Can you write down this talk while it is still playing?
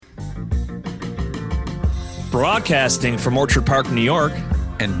Broadcasting from Orchard Park, New York,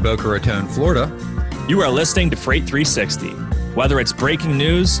 and Boca Raton, Florida, you are listening to Freight 360. Whether it's breaking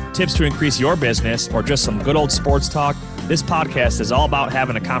news, tips to increase your business, or just some good old sports talk, this podcast is all about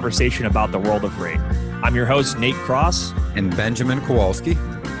having a conversation about the world of freight. I'm your host, Nate Cross. And Benjamin Kowalski.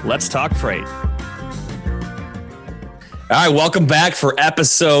 Let's talk freight. All right, welcome back for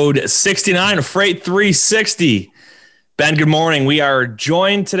episode 69 of Freight 360. Ben, good morning. We are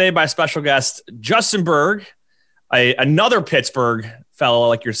joined today by special guest Justin Berg, another Pittsburgh fellow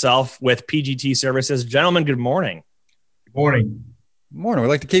like yourself with PGT Services. Gentlemen, good morning. Good morning. Morning. We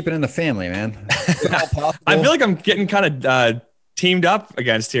like to keep it in the family, man. I feel like I'm getting kind of teamed up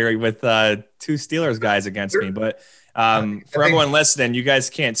against here with two Steelers guys against me. But for everyone listening, you guys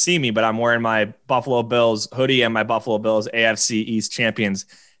can't see me, but I'm wearing my Buffalo Bills hoodie and my Buffalo Bills AFC East Champions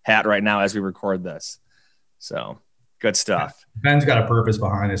hat right now as we record this. So good stuff. Ben's got a purpose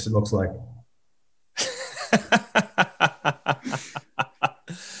behind this, it looks like.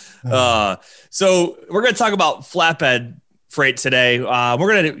 So we're going to talk about flatbed freight today. We're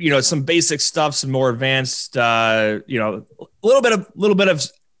going to, some basic stuff, some more advanced, a little bit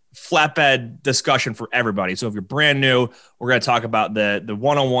of flatbed discussion for everybody. So if you're brand new, we're going to talk about the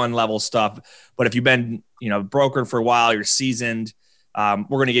one-on-one level stuff. But if you've been, brokered for a while, you're seasoned, we're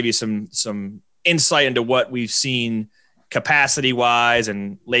going to give you some insight into what we've seen capacity wise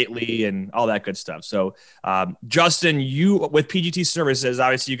and lately and all that good stuff. So Justin, you with PGT Services,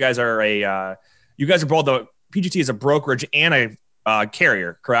 obviously you guys are both PGT is a brokerage and a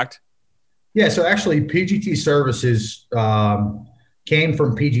carrier, correct? Yeah. So actually PGT Services came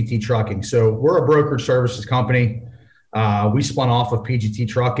from PGT Trucking. So we're a brokerage services company. We spun off of PGT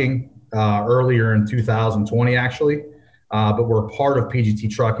Trucking earlier in 2020, actually. But we're part of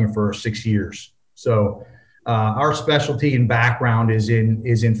PGT Trucking for 6 years. So our specialty and background is in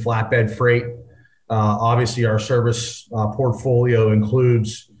flatbed freight. Obviously, our service portfolio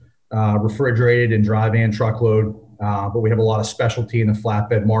includes refrigerated and dry van truckload, but we have a lot of specialty in the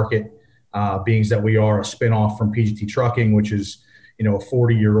flatbed market, being that we are a spinoff from PGT Trucking, which is a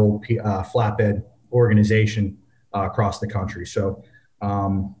 40-year-old flatbed organization across the country. So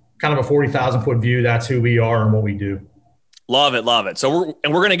kind of a 40,000-foot view. That's who we are and what we do. Love it. So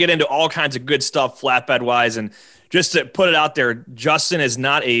we're going to get into all kinds of good stuff flatbed wise. And just to put it out there, Justin is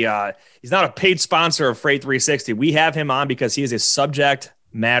not he's not a paid sponsor of Freight 360. We have him on because he is a subject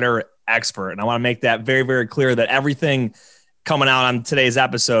matter expert. And I want to make that very, very clear that everything coming out on today's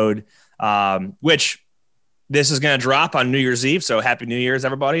episode, which this is going to drop on New Year's Eve. So happy New Year's,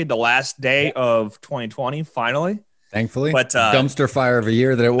 everybody. The last day of 2020, finally. Thankfully, but dumpster fire of a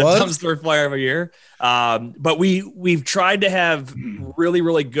year that it was. Dumpster fire of a year. But we've tried to have really,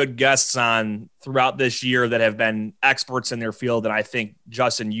 really good guests on throughout this year that have been experts in their field. And I think,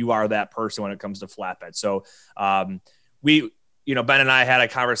 Justin, you are that person when it comes to flatbed. So Ben and I had a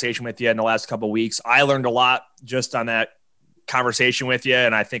conversation with you in the last couple of weeks. I learned a lot just on that conversation with you.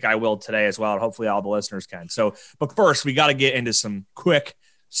 And I think I will today as well. And hopefully all the listeners can. So, but first we got to get into some quick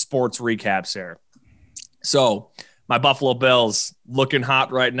sports recaps here. So, my Buffalo Bills looking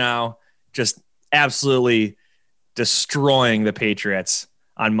hot right now, just absolutely destroying the Patriots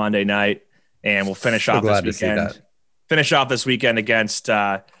on Monday night. And we'll finish off this weekend against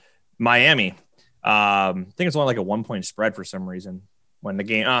Miami. I think it's only like a 1-point spread for some reason when the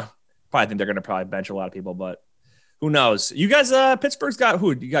game, probably think they're going to bench a lot of people, but who knows? You guys, Pittsburgh's got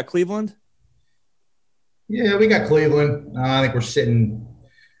who? You got Cleveland? Yeah, we got Cleveland. I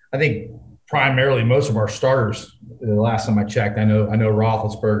think primarily most of our starters. The last time I checked, I know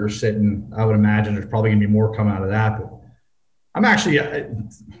Roethlisberger's sitting. I would imagine there's probably going to be more coming out of that. But I'm going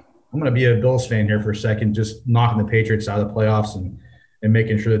to be a Bills fan here for a second, just knocking the Patriots out of the playoffs and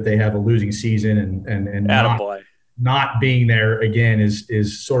making sure that they have a losing season and not being there again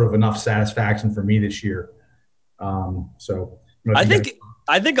is sort of enough satisfaction for me this year. I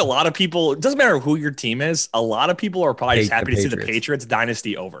think a lot of people, it doesn't matter who your team is, a lot of people are probably just happy to see the Patriots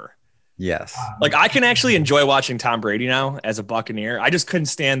dynasty over. Yes. Like I can actually enjoy watching Tom Brady now as a Buccaneer. I just couldn't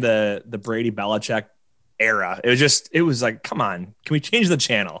stand the Brady Belichick era. It was like, come on, can we change the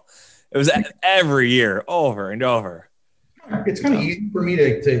channel? It was every year over and over. It's kind of easy for me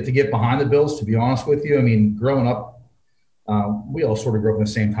to get behind the Bills, to be honest with you. I mean, growing up, we all sort of grew up at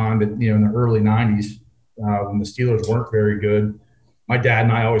the same time, but in the early 90s, when the Steelers weren't very good, my dad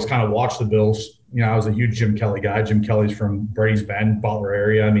and I always kind of watched the Bills. I was a huge Jim Kelly guy. Jim Kelly's from Brady's Bend, Butler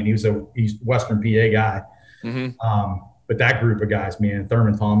area. I mean, he's Western PA guy. Mm-hmm. But that group of guys, man,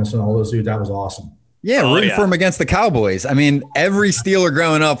 Thurman Thomas and all those dudes, that was awesome. Yeah, rooting for them against the Cowboys. I mean, every Steeler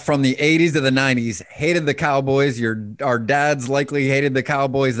growing up from the 80s to the 90s hated the Cowboys. Our dads likely hated the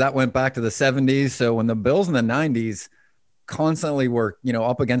Cowboys. That went back to the 70s. So when the Bills in the 90s constantly were,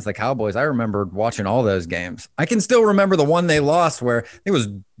 up against the Cowboys, I remember watching all those games. I can still remember the one they lost where it was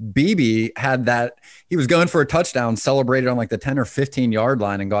BB had that. He was going for a touchdown, celebrated on like the 10 or 15 yard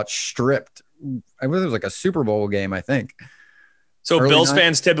line and got stripped. It was like a Super Bowl game, I think. So Bills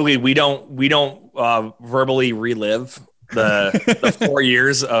fans, typically we don't verbally relive the 4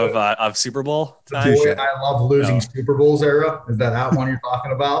 years of Super Bowl time. Boy, I love losing Super Bowls era. Is that one you're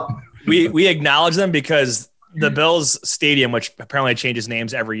talking about? We acknowledge them because the Bills Stadium, which apparently changes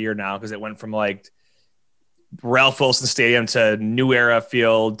names every year now because it went from like Ralph Wilson Stadium to New Era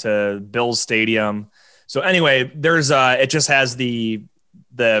Field to Bills Stadium. So anyway, there's it just has the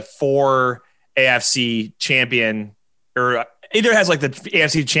 4 AFC champion, or either has like the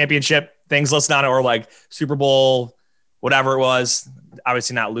AFC championship things listed on it or like Super Bowl, whatever it was.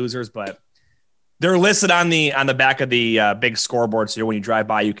 Obviously not losers, but they're listed on the back of the big scoreboard. So when you drive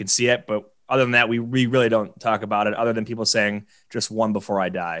by, you can see it. But other than that, we really don't talk about it other than people saying just one before I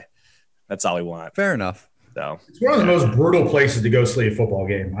die. That's all we want. Fair enough. So it's one of the most brutal places to go see a football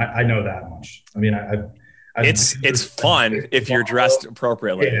game. I know that much. I mean, it's fun if you're dressed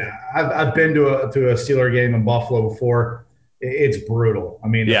appropriately. Yeah, I've been to a Steeler game in Buffalo before. It's brutal. I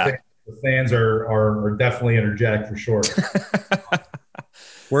mean, the fans are definitely energetic for sure.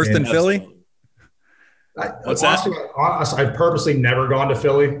 Worse than Philly? What's that? I've purposely never gone to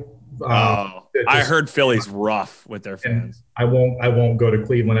Philly. I heard Philly's rough with their fans. I won't go to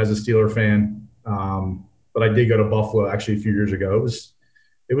Cleveland as a Steeler fan, but I did go to Buffalo actually a few years ago.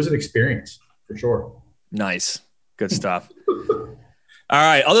 It was an experience for sure. Nice, good stuff. All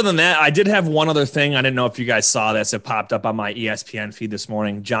right. Other than that, I did have one other thing. I didn't know if you guys saw this. It popped up on my ESPN feed this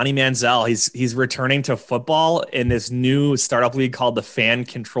morning. Johnny Manziel, he's returning to football in this new startup league called the Fan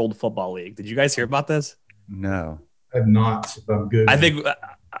Controlled Football League. Did you guys hear about this? No, I have not. But I'm good. I think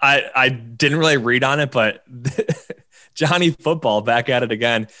I didn't really read on it, but Johnny Football back at it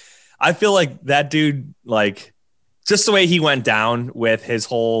again. I feel like that dude, like just the way he went down with his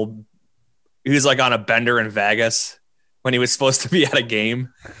whole, he was like on a bender in Vegas when he was supposed to be at a game.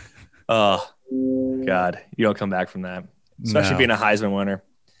 Oh, God. You don't come back from that, especially being a Heisman winner.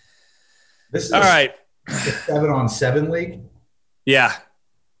 This is all right. 7-on-7 league? Yeah.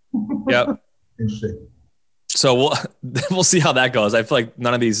 Yep. Interesting. So we'll see how that goes. I feel like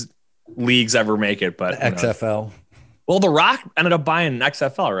none of these leagues ever make it, but XFL. Well, The Rock ended up buying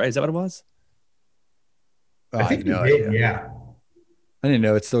XFL, right? Is that what it was? I think he did, yeah. I didn't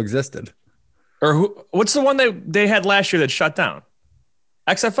know it still existed. Or what's the one they had last year that shut down?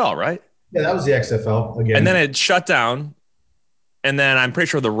 XFL, right? Yeah, that was the XFL again. And then it shut down. And then I'm pretty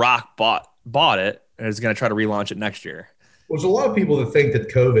sure The Rock bought it and is going to try to relaunch it next year. Well, there's a lot of people that think that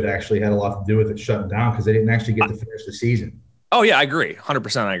COVID actually had a lot to do with it shutting down because they didn't actually get to finish the season. Oh, yeah, I agree.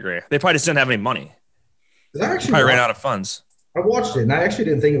 100% I agree. They probably just didn't have any money. Probably ran out of funds. I watched it, and I actually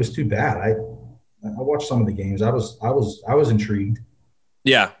didn't think it was too bad. I watched some of the games. I was intrigued.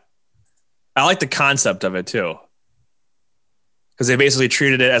 Yeah. I like the concept of it too. Because they basically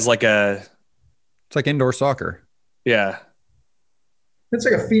treated it as like it's like indoor soccer. Yeah. It's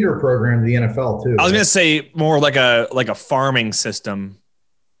like a feeder program to the NFL too. I was going to say more like a farming system.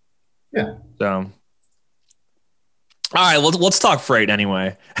 Yeah. So, all right, let's talk freight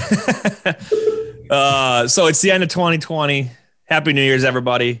anyway. So it's the end of 2020. Happy New Year's,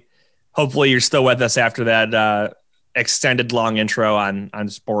 everybody. Hopefully you're still with us after that extended long intro on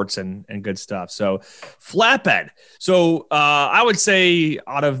sports and good stuff. So flatbed. So I would say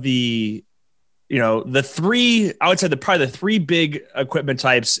out of the three big equipment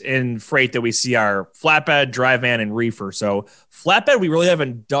types in freight that we see are flatbed, dry van, and reefer. So flatbed, we really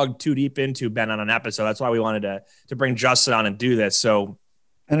haven't dug too deep into, Ben, on an episode. That's why we wanted to bring Justin on and do this. So,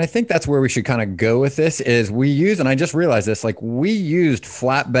 and I think that's where we should kind of go with this is and I just realized this, like we used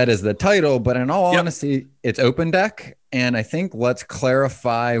flatbed as the title, but in all honesty, it's open deck. And I think let's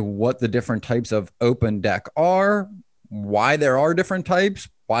clarify what the different types of open deck are, why there are different types,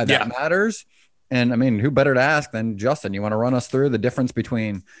 why that matters. And I mean, who better to ask than Justin? You want to run us through the difference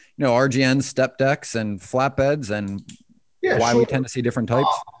between, RGN step decks and flatbeds and why we tend to see different types?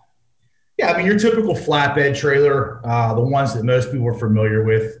 Yeah, I mean, your typical flatbed trailer, the ones that most people are familiar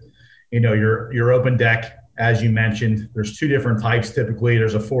with, your open deck, as you mentioned, there's two different types typically.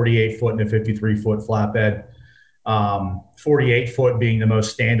 There's a 48-foot and a 53-foot flatbed. 48-foot being the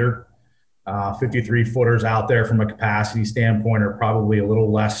most standard. 53-footers out there from a capacity standpoint are probably a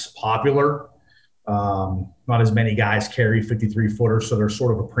little less popular. Not as many guys carry 53-footers, so they're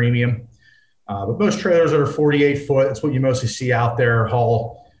sort of a premium. But most trailers that are 48 foot, that's what you mostly see out there,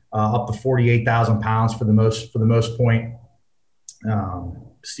 haul up to 48,000 pounds for the most point.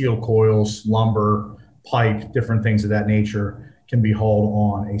 Steel coils, lumber, pipe, different things of that nature can be hauled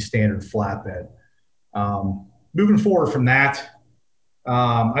on a standard flatbed. Moving forward from that,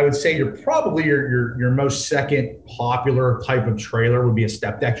 I would say your most second popular type of trailer would be a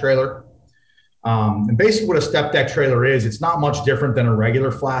step deck trailer. And basically what a step deck trailer is, it's not much different than a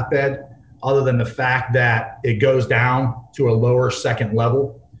regular flatbed, other than the fact that it goes down to a lower second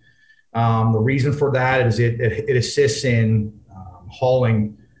level. The reason for that is it assists in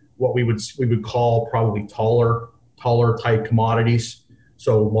hauling what we would call probably taller type commodities.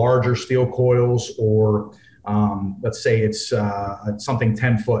 So larger steel coils, or let's say it's something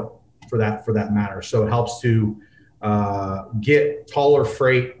 10 foot for that matter. So it helps to get taller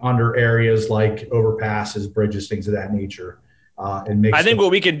freight under areas like overpasses, bridges, things of that nature. I think what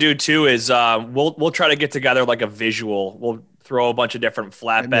we can do too is we'll try to get together like a visual. We'll throw a bunch of different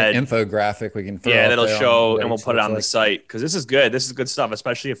flatbed infographic we can throw. Yeah, that'll show, and we'll put it on the site, because this is good. This is good stuff,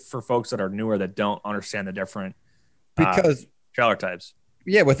 especially for folks that are newer that don't understand the different trailer types.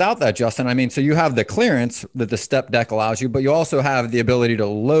 Yeah, without that, Justin, I mean, so you have the clearance that the step deck allows you, but you also have the ability to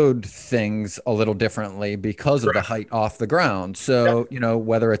load things a little differently because of the height off the ground. So,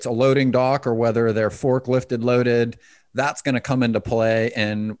 whether it's a loading dock or whether they're forklifted loaded, that's going to come into play,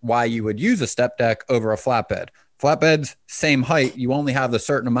 and why you would use a step deck over a flatbed. Flatbeds, same height. You only have the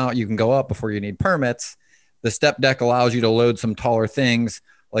certain amount you can go up before you need permits. The step deck allows you to load some taller things,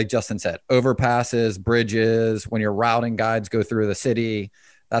 like Justin said, overpasses, bridges, when your routing guides go through the city.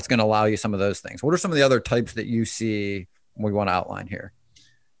 That's going to allow you some of those things. What are some of the other types that you see we want to outline here?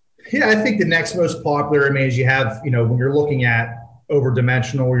 Yeah, I think the next most popular, is you have, when you're looking at over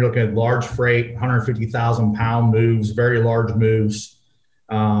dimensional, you're looking at large freight, 150,000 pound moves, very large moves.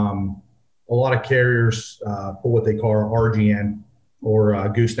 A lot of carriers put what they call RGN, or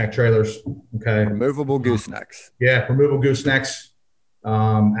gooseneck trailers. Okay. Removable goosenecks. Yeah, removable goosenecks.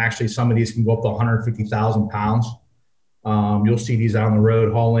 Actually, some of these can go up to 150,000 pounds. You'll see these out on the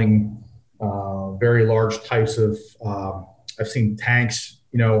road hauling very large types of, I've seen tanks,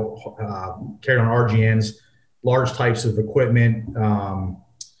 carried on RGNs, large types of equipment,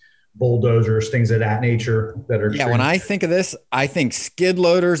 bulldozers, things of that nature that are. Yeah, when I think of this, I think skid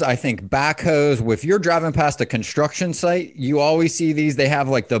loaders, I think backhoes. If you're driving past a construction site, you always see these. They have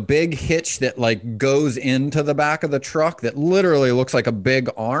like the big hitch that like goes into the back of the truck that literally looks like a big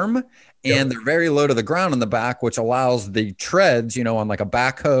arm. And they're very low to the ground in the back, which allows the treads, on like a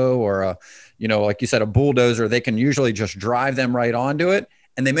backhoe or a, like you said, a bulldozer, they can usually just drive them right onto it.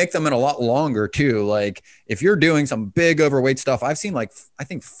 And they make them in a lot longer too. Like if you're doing some big overweight stuff, I've seen I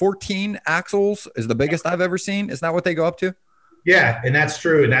think 14 axles is the biggest I've ever seen. Isn't that what they go up to? Yeah. And that's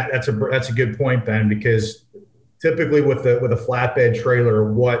true. And that's a good point, Ben, because typically with a flatbed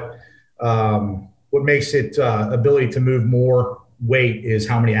trailer, what makes it ability to move more weight is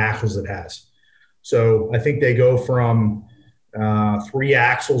how many axles it has. So I think they go from 3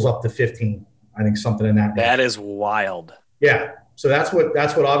 axles up to 15. I think something in that. That is wild. Yeah. So that's what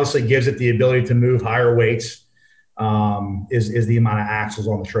obviously gives it the ability to move higher weights, is the amount of axles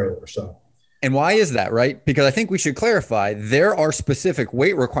on the trailer. So, and why is that, right? Because I think we should clarify there are specific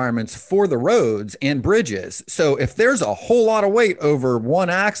weight requirements for the roads and bridges. So if there's a whole lot of weight over 1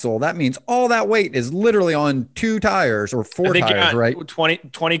 axle, that means all that weight is literally on 2 tires or 4 tires, right?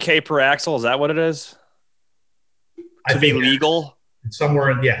 20K per axle. Is that what it is? To be legal?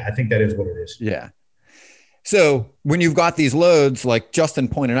 Somewhere. Yeah, I think that is what it is. Yeah. So when you've got these loads, like Justin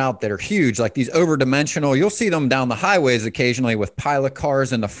pointed out, that are huge, like these overdimensional, you'll see them down the highways occasionally with pilot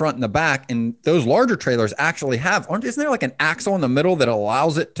cars in the front and the back. And those larger trailers actually isn't there like an axle in the middle that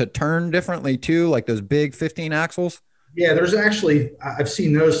allows it to turn differently too? Like those big 15 axles? Yeah, there's actually, I've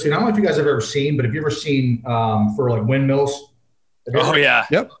seen those too. I don't know if you guys have ever seen, but have you ever seen for like windmills? Oh yeah.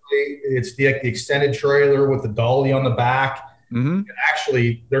 Yep. It's the extended trailer with the dolly on the back. Mm-hmm.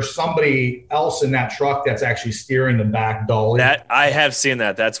 Actually, there's somebody else in that truck that's actually steering the back dolly. That I have seen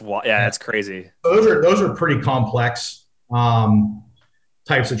that. That's crazy. Those are pretty complex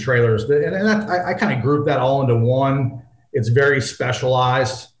types of trailers, and I kind of group that all into one. It's very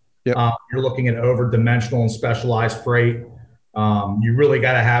specialized. Yep. You're looking at over-dimensional and specialized freight. You really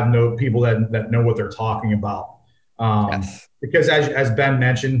got to have people that know what they're talking about. Yes. Because as Ben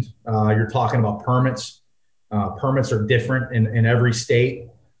mentioned, you're talking about permits. Permits are different in every state.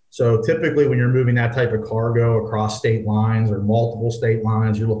 So typically when you're moving that type of cargo across state lines or multiple state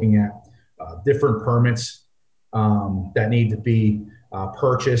lines, you're looking at different permits that need to be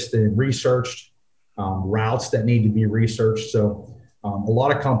purchased and researched, routes that need to be researched. So A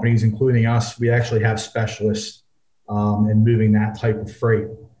lot of companies, including us, we actually have specialists in moving that type of freight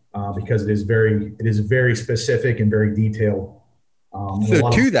because it is very specific and very detailed. So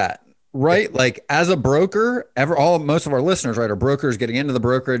to that, right? Like as a broker, most of our listeners, right, are brokers getting into the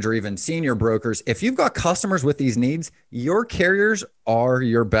brokerage or even senior brokers. If you've got customers with these needs, your carriers are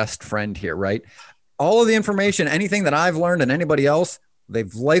your best friend here, right? All of the information, anything that I've learned and anybody else,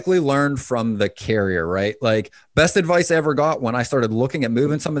 they've likely learned from the carrier, right? Like best advice I ever got when I started looking at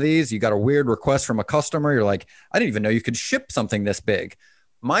moving some of these, you got a weird request from a customer. You're like, I didn't even know you could ship something this big.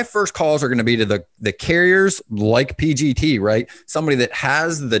 My first calls are going to be to the carriers like PGT, right? Somebody that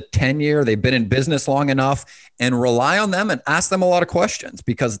has the tenure, they've been in business long enough, and rely on them and ask them a lot of questions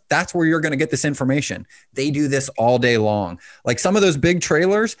because that's where you're going to get this information. They do this all day long. Like some of those big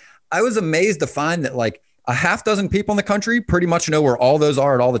trailers, I was amazed to find that like a half dozen people in the country pretty much know where all those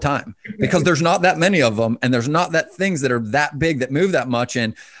are at all the time because there's not that many of them. And there's not that things that are that big that move that much.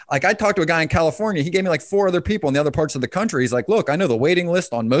 And like, I talked to a guy in California, he gave me like 4 other people in the other parts of the country. He's like, look, I know the waiting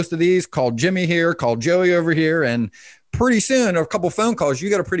list on most of these. Call Jimmy here, call Joey over here. And pretty soon, a couple phone calls, you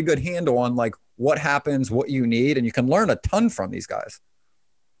got a pretty good handle on like what happens, what you need. And you can learn a ton from these guys.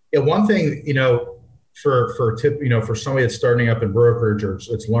 Yeah. One thing, for somebody that's starting up in brokerage or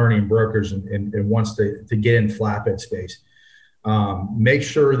it's learning brokers and wants to get in flatbed space, make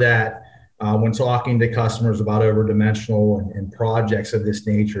sure that when talking to customers about over-dimensional and projects of this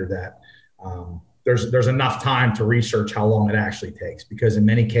nature, that there's enough time to research how long it actually takes, because in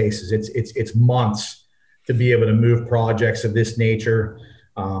many cases it's months to be able to move projects of this nature.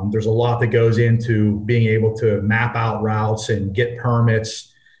 There's a lot that goes into being able to map out routes and get permits.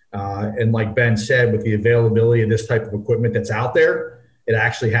 And like Ben said, with the availability of this type of equipment that's out there, it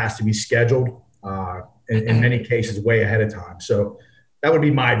actually has to be scheduled in many cases way ahead of time. So that would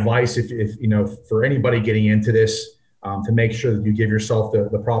be my advice if for anybody getting into this, to make sure that you give yourself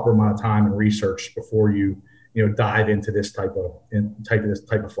the proper amount of time and research before you dive into this type of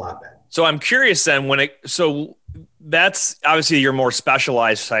flatbed. So I'm curious then so that's obviously your more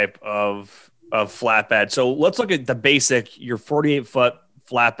specialized type of flatbed. So let's look at the basic, your 48-foot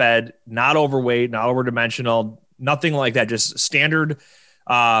flatbed, not overweight, not over-dimensional, nothing like that, just standard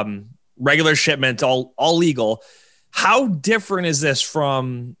regular shipment, all legal. How different is this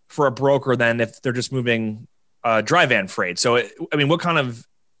for a broker than if they're just moving dry van freight? So, what kind of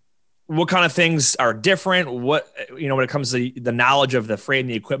things are different? When it comes to the knowledge of the freight and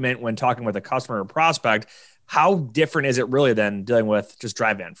the equipment when talking with a customer or prospect, how different is it really than dealing with just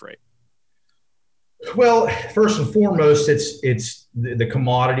dry van freight? Well, first and foremost, it's the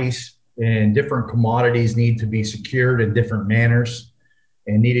commodities, and different commodities need to be secured in different manners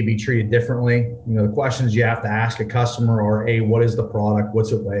and need to be treated differently. The questions you have to ask a customer are, A, what is the product?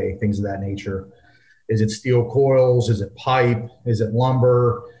 What's it weigh? Things of that nature. Is it steel coils? Is it pipe? Is it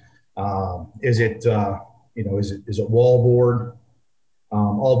lumber? Is it wallboard?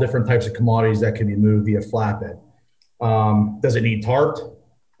 All different types of commodities that can be moved via flatbed. Does it need tarped?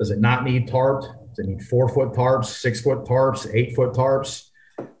 Does it not need tarped? Does it need 4-foot tarps, 6-foot tarps, 8-foot tarps,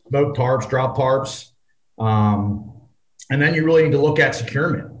 smoke tarps, drop tarps? And then you really need to look at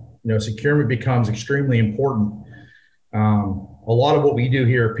securement. Securement becomes extremely important. A lot of what we do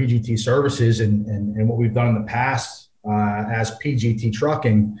here at PGT Services and what we've done in the past as PGT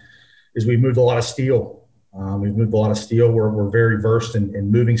Trucking is we've moved a lot of steel. We're very versed in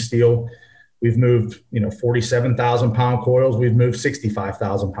moving steel. We've moved, 47,000 pound coils. We've moved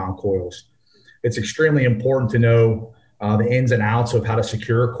 65,000 pound coils. It's extremely important to know the ins and outs of how to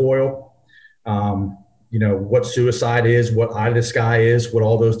secure a coil, what suicide is, what eye to the sky is, what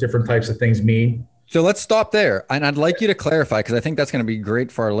all those different types of things mean. So let's stop there. And I'd like you to clarify, because I think that's going to be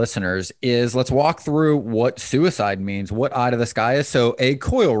great for our listeners, is let's walk through what suicide means, what eye to the sky is. So a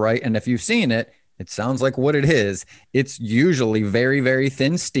coil, right? And if you've seen it, it sounds like what it is. It's usually very, very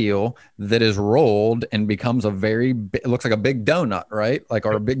thin steel that is rolled and becomes it looks like a big donut, right?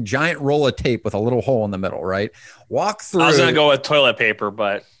 Or a big giant roll of tape with a little hole in the middle, right? Walk through. I was going to go with toilet paper,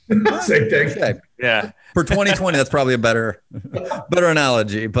 but same thing. Okay. Yeah. For 2020, that's probably a better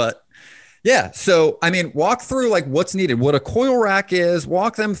analogy, but yeah. So, walk through what's needed, what a coil rack is,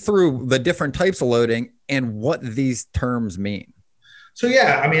 walk them through the different types of loading and what these terms mean. So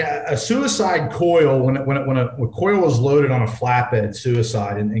yeah, a suicide coil, when a coil is loaded on a flatbed, it's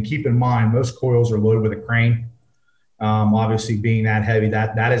suicide. And keep in mind, most coils are loaded with a crane. Obviously, being that heavy,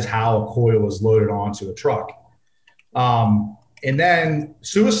 that is how a coil is loaded onto a truck. And then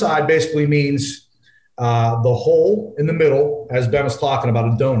suicide basically means the hole in the middle, as Ben was talking about,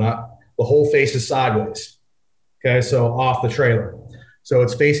 a donut, the hole faces sideways. Okay, so off the trailer. So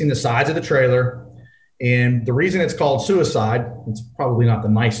it's facing the sides of the trailer. And the reason it's called suicide, it's probably not the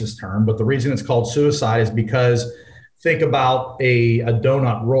nicest term, but the reason it's called suicide is because think about a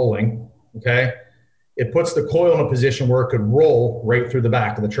donut rolling, okay? It puts the coil in a position where it could roll right through the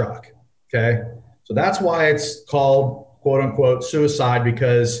back of the truck, okay? So that's why it's called, quote unquote, suicide,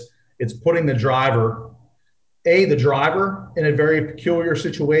 because it's putting the driver in a very peculiar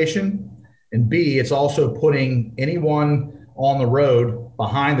situation, and B, it's also putting anyone on the road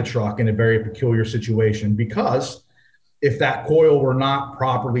behind the truck in a very peculiar situation, because if that coil were not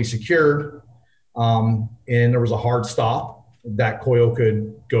properly secured and there was a hard stop, that coil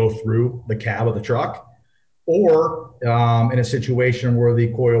could go through the cab of the truck, or in a situation where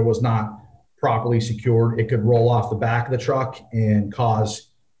the coil was not properly secured, it could roll off the back of the truck and cause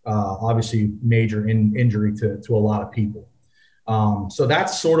obviously major injury to a lot of people. So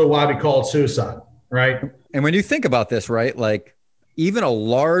that's sort of why we call it suicide, right? And when you think about this, right, like even a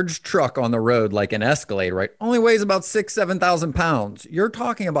large truck on the road, like an Escalade, right, only weighs about 7,000 pounds. You're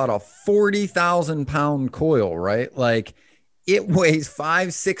talking about a 40,000 pound coil, right? Like it weighs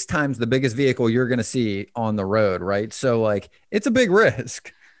 5-6 times the biggest vehicle you're going to see on the road, right? So like it's a big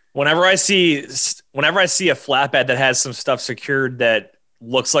risk. Whenever I see a flatbed that has some stuff secured that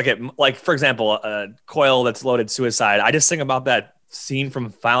looks like it, like for example, a coil that's loaded suicide, I just think about that scene from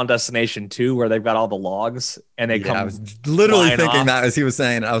Final Destination 2 where they've got all the logs and they come. I was literally thinking off. that as he was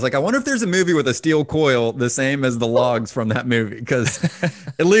saying. I was like, I wonder if there's a movie with a steel coil the same as the logs from that movie, because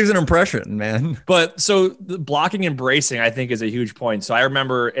it leaves an impression, man. But so the blocking and bracing, I think, is a huge point. So I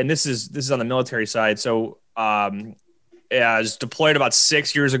remember, and this is on the military side. So I was deployed about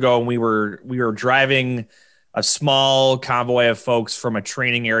 6 years ago, and we were driving a small convoy of folks from a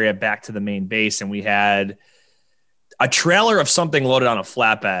training area back to the main base, and we had a trailer of something loaded on a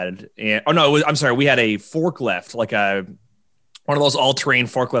flatbed. And we had a forklift, like one of those all-terrain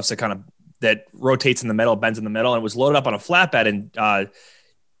forklifts that rotates in the middle, bends in the middle, and it was loaded up on a flatbed and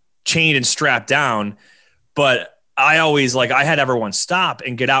chained and strapped down. But I had everyone stop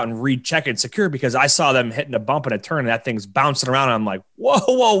and get out and recheck and secure, because I saw them hitting a bump and a turn and that thing's bouncing around. And I'm like,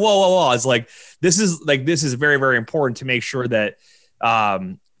 whoa. It's like, this is very, very important to make sure that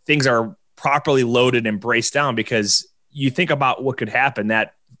things are properly loaded and braced down, because you think about what could happen,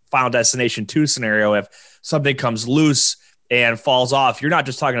 that Final Destination 2 scenario, if something comes loose and falls off, you're not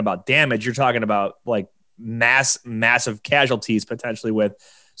just talking about damage, you're talking about like massive casualties potentially with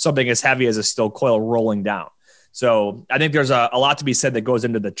something as heavy as a steel coil rolling down. So I think there's a lot to be said that goes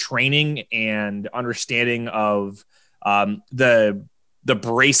into the training and understanding of the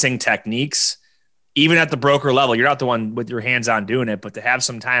bracing techniques, even at the broker level. You're not the one with your hands on doing it, but to have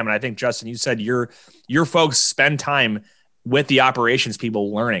some time. And I think, Justin, you said your folks spend time with the operations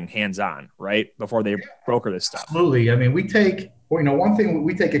people learning hands-on, right, before they broker this stuff. Absolutely. I mean, one thing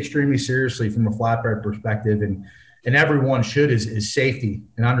we take extremely seriously from a flatbed perspective, and everyone should, is safety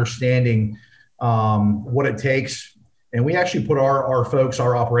and understanding what it takes. And we actually put our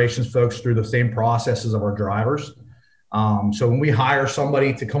operations folks through the same processes of our drivers. So when we hire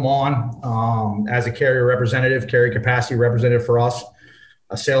somebody to come on as a carrier representative, carrier capacity representative for us,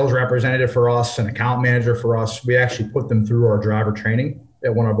 a sales representative for us, an account manager for us, we actually put them through our driver training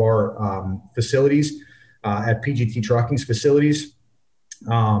at one of our facilities, at PGT Trucking's facilities.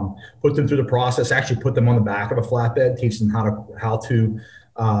 Put them through the process, actually put them on the back of a flatbed, teach them how to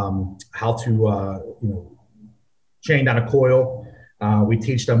chain down a coil. We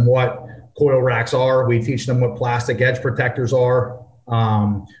teach them what coil racks are. We teach them what plastic edge protectors are.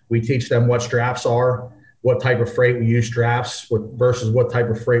 We teach them what straps are, what type of freight we use straps versus what type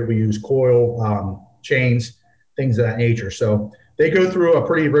of freight we use coil, chains, things of that nature. So they go through a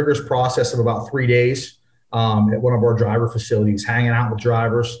pretty rigorous process of about 3 days at one of our driver facilities, hanging out with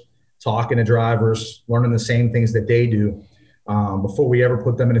drivers, talking to drivers, learning the same things that they do, before we ever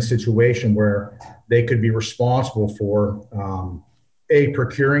put them in a situation where they could be responsible for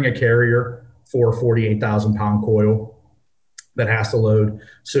procuring a carrier for a 48,000 pound coil that has to load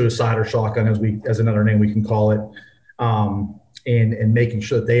suicide or shotgun, as another name we can call it, and making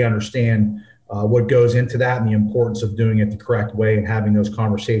sure that they understand what goes into that and the importance of doing it the correct way and having those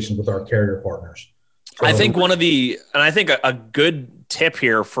conversations with our carrier partners. So, I think a good tip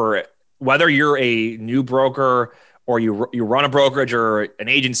here for whether you're a new broker or you run a brokerage or an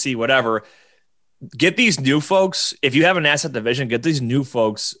agency, whatever, get these new folks. If you have an asset division, get these new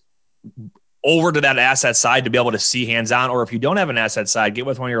folks over to that asset side to be able to see hands-on. Or if you don't have an asset side, get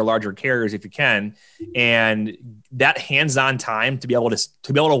with one of your larger carriers if you can. And that hands-on time to be able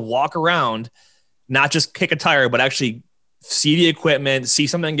to walk around, not just kick a tire, but actually see the equipment, see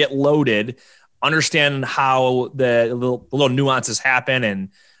something get loaded, understand how the little nuances happen, and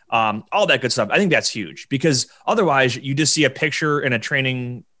all that good stuff. I think that's huge because otherwise you just see a picture in a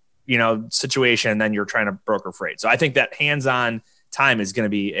training, situation, and then you're trying to broker freight. So I think that hands-on time is going to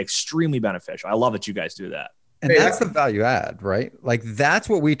be extremely beneficial. I love that you guys do that. And that's the value add, right? Like that's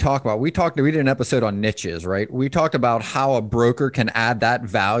what we talk about. We did an episode on niches, right? We talked about how a broker can add that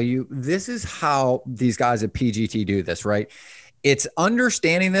value. This is how these guys at PGT do this, right? It's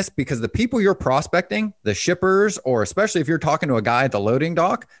understanding this because the people you're prospecting, the shippers, or especially if you're talking to a guy at the loading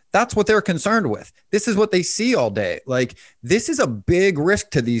dock, that's what they're concerned with. This is what they see all day. Like this is a big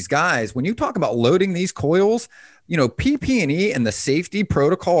risk to these guys. When you talk about loading these coils, PP&E and the safety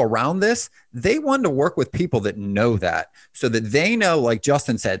protocol around this, they want to work with people that know that so that they know, like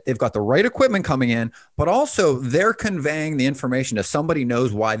Justin said, they've got the right equipment coming in, but also they're conveying the information to somebody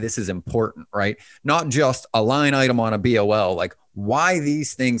knows why this is important, right? Not just a line item on a BOL, like why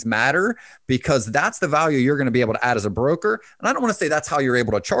these things matter, because that's the value you're going to be able to add as a broker. And I don't want to say that's how you're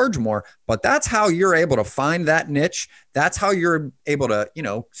able to charge more, but that's how you're able to find that niche. That's how you're able to,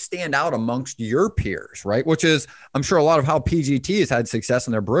 stand out amongst your peers, right? Which is, I'm sure, a lot of how PGT has had success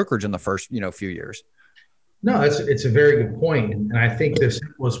in their brokerage in the first, few years. No, it's a very good point. And I think the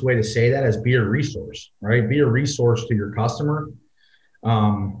simplest way to say that is be a resource, right? Be a resource to your customer,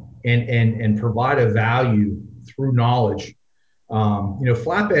 and provide a value through knowledge.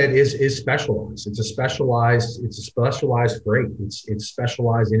 Flatbed is specialized. It's a specialized freight. It's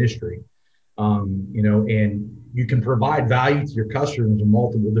specialized industry. And you can provide value to your customers in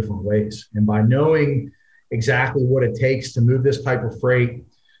multiple different ways. And by knowing exactly what it takes to move this type of freight,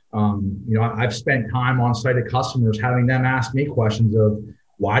 I've spent time on site at customers having them ask me questions of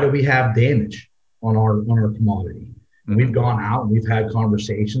why do we have damage on our commodity? And we've gone out and we've had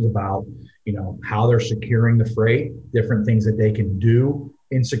conversations about, how they're securing the freight, different things that they can do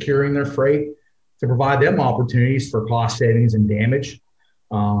in securing their freight to provide them opportunities for cost savings and damage,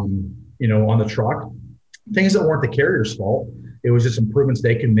 on the truck, things that weren't the carrier's fault. It was just improvements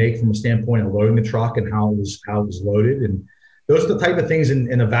they can make from a standpoint of loading the truck and how it was loaded. And those are the type of things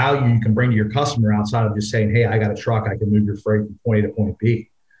and the value you can bring to your customer outside of just saying, hey, I got a truck, I can move your freight from point A to point B.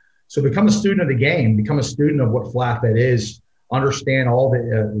 So become a student of the game, become a student of what flatbed is, understand all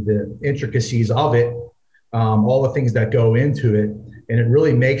the intricacies of it, all the things that go into it. And it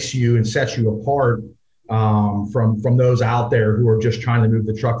really makes you and sets you apart from those out there who are just trying to move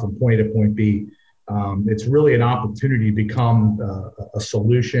the truck from point A to point B. It's really an opportunity to become a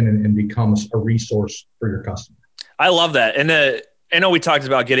solution and become a resource for your customer. I love that. And I know we talked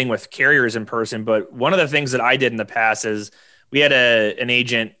about getting with carriers in person, but one of the things that I did in the past is we had an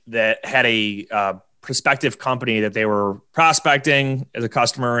agent that had a prospective company that they were prospecting as a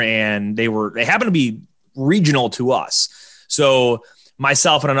customer, and they happened to be regional to us. So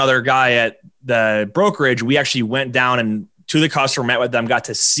myself and another guy at the brokerage, we actually went down and to the customer, met with them, got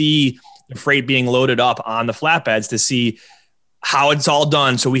to see the freight being loaded up on the flatbeds to see how it's all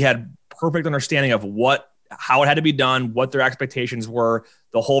done. So we had perfect understanding of how it had to be done, what their expectations were,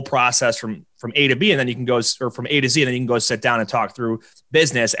 the whole process from A to B, and then you can go, or from A to Z, and then you can go sit down and talk through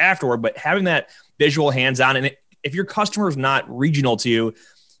business afterward. But having that visual hands-on, and if your customer is not regional to you,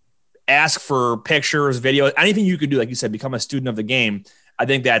 ask for pictures, videos, anything you could do, like you said, become a student of the game. I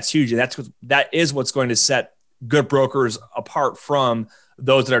think that's huge, and that is what's going to set good brokers apart from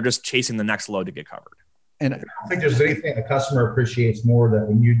those that are just chasing the next load to get covered. And I don't think there's anything a customer appreciates more than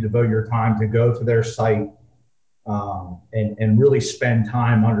when you devote your time to go to their site and really spend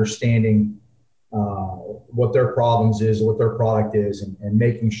time understanding what their problems is, what their product is, and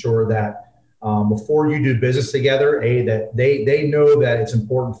making sure that before you do business together, that they know that it's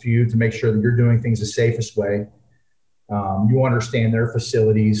important for you to make sure that you're doing things the safest way. You understand their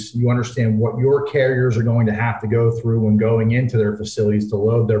facilities. You understand what your carriers are going to have to go through when going into their facilities to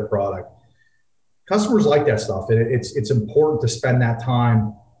load their product. Customers like that stuff. And it's important to spend that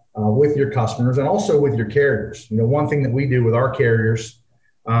time with your customers and also with your carriers. One thing that we do with our carriers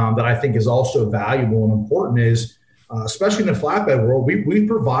that I think is also valuable and important is, especially in the flatbed world, we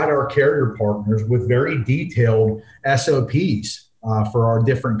provide our carrier partners with very detailed SOPs for our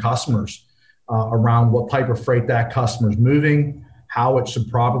different customers around what type of freight that customer is moving, how it should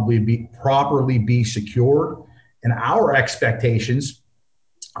properly be secured, and our expectations.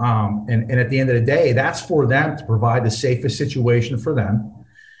 And at the end of the day, that's for them to provide the safest situation for them.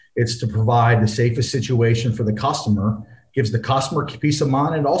 It's to provide the safest situation for the customer, gives the customer peace of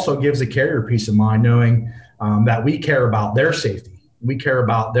mind, and also gives the carrier peace of mind, knowing that we care about their safety. We care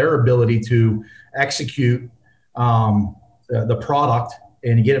about their ability to execute the product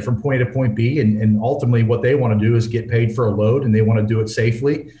and get it from point A to point B. And ultimately what they want to do is get paid for a load, and they want to do it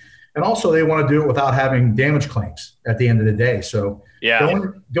safely. And also they want to do it without having damage claims at the end of the day. So Yeah.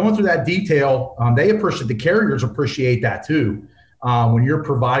 Going through that detail, the carriers appreciate that too. When you're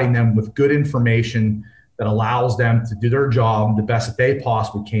providing them with good information that allows them to do their job the best that they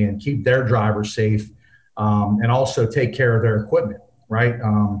possibly can, keep their drivers safe, and also take care of their equipment, right?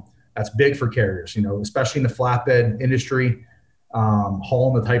 That's big for carriers, especially in the flatbed industry,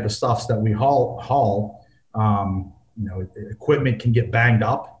 hauling the type of stuffs that we haul. Equipment can get banged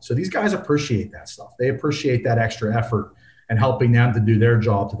up. So these guys appreciate that stuff. They appreciate that extra effort and helping them to do their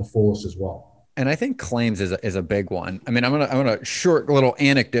job to the fullest as well. And I think claims is a big one. I mean, I'm gonna short little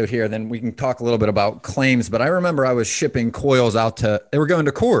anecdote here, then we can talk a little bit about claims. But I remember I was shipping coils they were going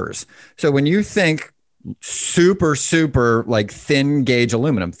to Coors. So when you think super like thin gauge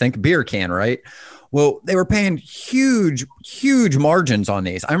aluminum, think beer can, right? Well, they were paying huge margins on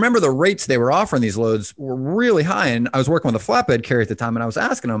these. I remember the rates they were offering these loads were really high. And I was working with a flatbed carrier at the time, and I was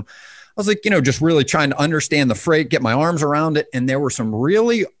asking them, I was like, just really trying to understand the freight, get my arms around it. And there were some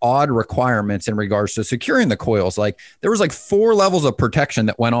really odd requirements in regards to securing the coils. Like there was like 4 levels of protection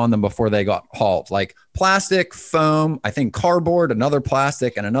that went on them before they got hauled, like plastic, foam, I think cardboard, another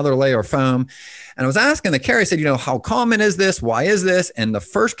plastic, and another layer of foam. And I was asking the carrier, I said, how common is this? Why is this? And the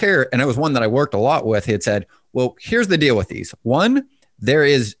first carrier, and it was one that I worked a lot with, he had said, well, here's the deal with these. One, there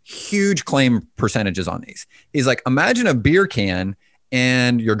is huge claim percentages on these. He's like, imagine a beer can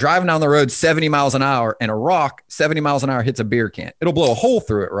and you're driving down the road 70 miles an hour and a rock 70 miles an hour hits a beer can. It'll blow a hole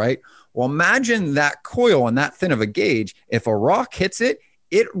through it, right? Well, imagine that coil on that thin of a gauge. If a rock hits it,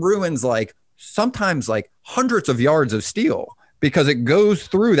 it ruins sometimes hundreds of yards of steel because it goes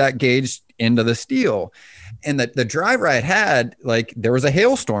through that gauge into the steel. And the driver I had, there was a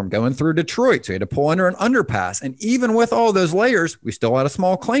hailstorm going through Detroit, so he had to pull under an underpass. And even with all those layers, we still had a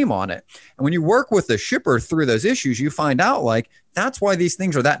small claim on it. And when you work with the shipper through those issues, you find out that's why these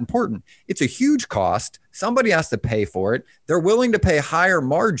things are that important. It's a huge cost. Somebody has to pay for it. They're willing to pay higher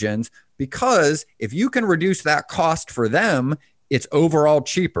margins because if you can reduce that cost for them, it's overall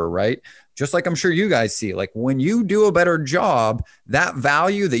cheaper, right? Just like I'm sure you guys see, when you do a better job, that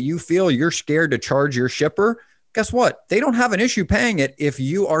value that you feel you're scared to charge your shipper, guess what? They don't have an issue paying it if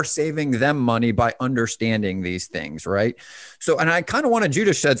you are saving them money by understanding these things, right? So, and I kind of wanted you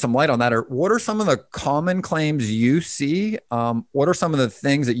to shed some light on that. Or what are some of the common claims you see? What are some of the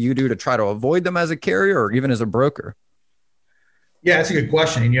things that you do to try to avoid them as a carrier or even as a broker? Yeah, that's a good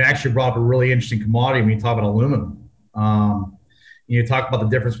question. And you actually brought up a really interesting commodity when you talk about aluminum. You talk about the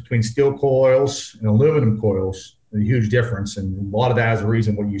difference between steel coils and aluminum coils, a huge difference. And a lot of that is the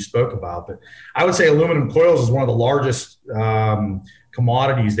reason what you spoke about. But I would say aluminum coils is one of the largest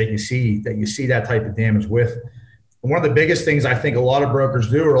commodities that you see that type of damage with. And one of the biggest things I think a lot of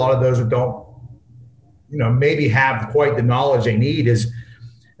brokers do, or a lot of those that don't, maybe have quite the knowledge they need is,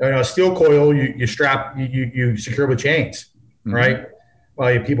 a steel coil, you secure with chains, mm-hmm. right?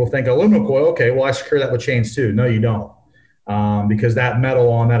 Well, people think aluminum coil, okay, well, I secure that with chains too. No, you don't. Because that metal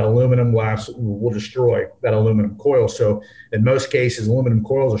on that aluminum will destroy that aluminum coil. So in most cases, aluminum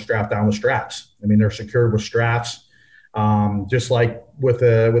coils are strapped down with straps. I mean, they're secured with straps. Just like with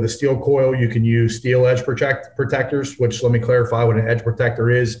a steel coil, you can use steel edge protectors, which, let me clarify what an edge protector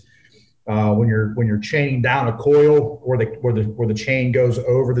is. When you're chaining down a coil where the chain goes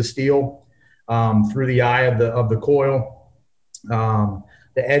over the steel through the eye of the coil.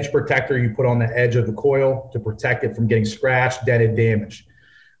 The edge protector you put on the edge of the coil to protect it from getting scratched, dented, damaged.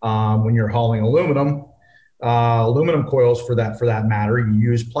 When you're hauling aluminum coils for that matter, you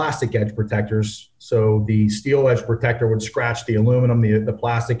use plastic edge protectors. So the steel edge protector would scratch the aluminum, the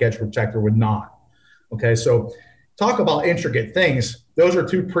plastic edge protector would not. Okay, so talk about intricate things. Those are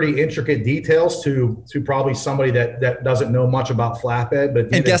two pretty intricate details to probably somebody that doesn't know much about flatbed. But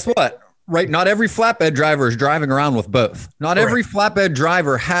guess what? Right. Not every flatbed driver is driving around with both. Not Correct. Every flatbed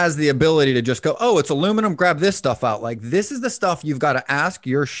driver has the ability to just go, oh, it's aluminum, grab this stuff out. This is the stuff you've got to ask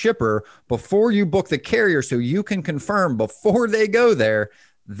your shipper before you book the carrier so you can confirm before they go there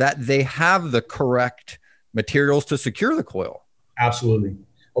that they have the correct materials to secure the coil. Absolutely.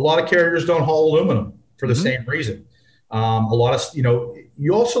 A lot of carriers don't haul aluminum for the mm-hmm. same reason. A lot of,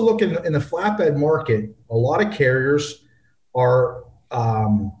 you also look in the flatbed market, a lot of carriers are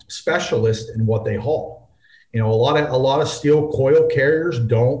specialist in what they haul. A lot of steel coil carriers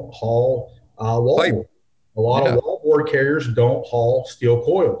don't haul wallboard. A lot of wallboard carriers don't haul steel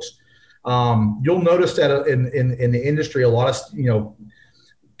coils. You'll notice that in the industry, a lot of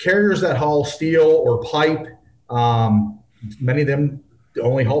carriers that haul steel or pipe, many of them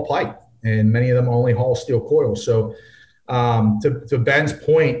only haul pipe, and many of them only haul steel coils. So to Ben's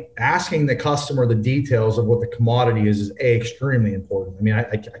point, asking the customer the details of what the commodity is A, extremely important. I mean, I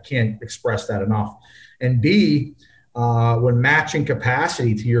can't express that enough. And B, when matching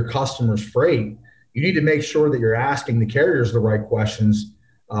capacity to your customer's freight, you need to make sure that you're asking the carriers the right questions.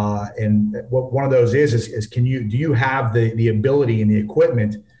 And what one of those is do you have the ability and the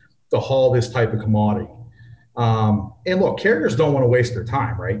equipment to haul this type of commodity? And look, carriers don't want to waste their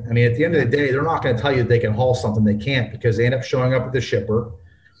time, right? I mean, at the end of the day, they're not going to tell you that they can haul something they can't, because they end up showing up at the shipper,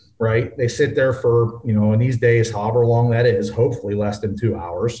 right? They sit there for, in these days, however long that is, hopefully less than 2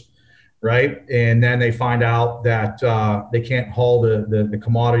 hours, right? And then they find out that they can't haul the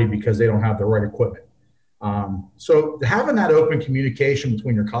commodity because they don't have the right equipment. So having that open communication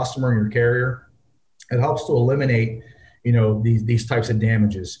between your customer and your carrier, it helps to eliminate, these types of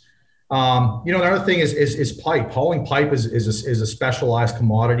damages. Another thing is pipe. Hauling pipe is a specialized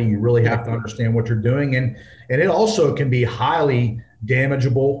commodity. You really have to understand what you're doing. And it also can be highly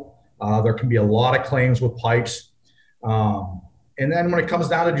damageable. There can be a lot of claims with pipes. And then when it comes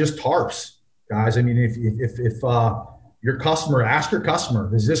down to just tarps, guys, I mean, if your customer, ask your customer,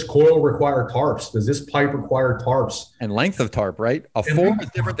 does this coil require tarps? Does this pipe require tarps? And length of tarp, right? A 4 is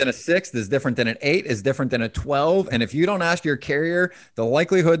different than a 6, is different than an 8, is different than a 12. And if you don't ask your carrier, the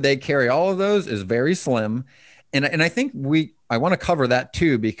likelihood they carry all of those is very slim. And I think I want to cover that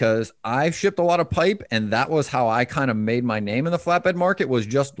too, because I've shipped a lot of pipe, and that was how I kind of made my name in the flatbed market, was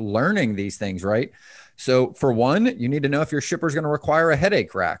just learning these things, right? So for one, you need to know if your shipper is going to require a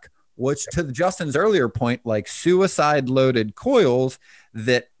headache rack, which, to Justin's earlier point, like suicide loaded coils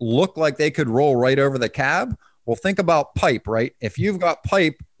that look like they could roll right over the cab. Well, think about pipe, right? If you've got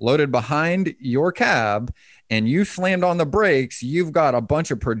pipe loaded behind your cab and you slammed on the brakes, you've got a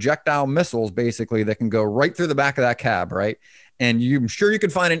bunch of projectile missiles basically that can go right through the back of that cab, right? And I'm sure you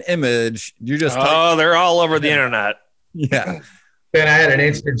could find an image. They're all over the internet. Yeah. Ben, I had an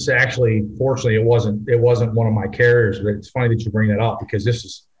instance, actually, fortunately, it wasn't one of my carriers, but it's funny that you bring that up, because this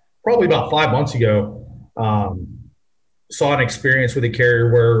is probably about 5 months ago. Saw an experience with a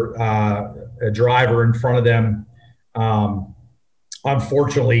carrier where a driver in front of them,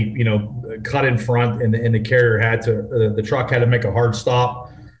 unfortunately, cut in front, and the carrier had to, the truck had to make a hard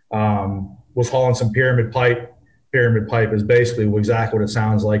stop, was hauling some pyramid pipe. Pyramid pipe is basically exactly what it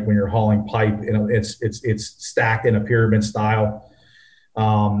sounds like when you're hauling pipe. It's stacked in a pyramid style.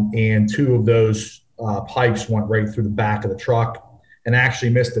 And 2 of those pipes went right through the back of the truck and actually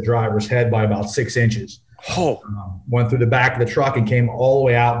missed the driver's head by about 6 inches. Went through the back of the truck and came all the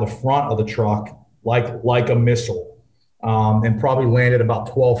way out the front of the truck like a missile, and probably landed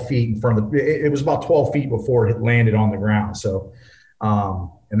about 12 feet in front of it was about 12 feet before it landed on the ground. So,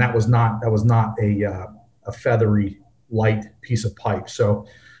 and that was not a feathery light piece of pipe. So,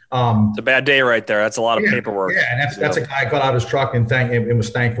 it's a bad day right there. That's a lot of paperwork. Yeah, and that's a guy got out of his truck and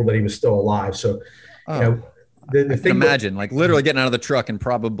was thankful that he was still alive. So, the thing. Imagine like literally getting out of the truck and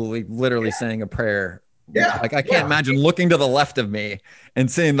probably literally saying a prayer. Yeah. Like I can't imagine looking to the left of me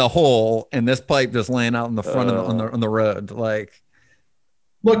and seeing the hole and this pipe just laying out in the front on the road. Like,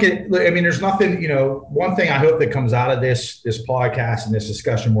 there's nothing, one thing I hope that comes out of this podcast and this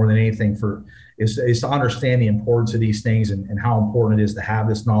discussion more than anything is to understand the importance of these things and how important it is to have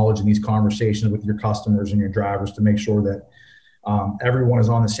this knowledge and these conversations with your customers and your drivers to make sure that everyone is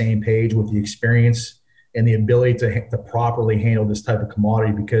on the same page with the experience and the ability to properly handle this type of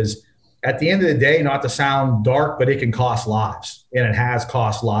commodity. Because at the end of the day, not to sound dark, but it can cost lives, and it has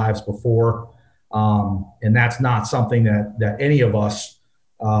cost lives before. And that's not something that any of us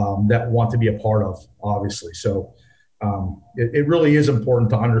that want to be a part of, obviously. So it really is important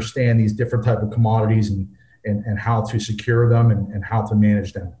to understand these different type of commodities and how to secure them and how to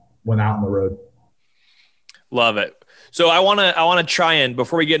manage them when out on the road. Love it. So I want to try and,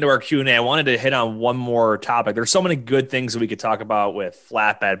 before we get into our Q&A, I wanted to hit on one more topic. There's so many good things that we could talk about with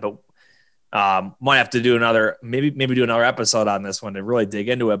flatbed, but might have to do maybe do another episode on this one to really dig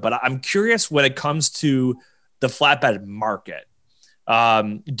into it. But I'm curious when it comes to the flatbed market.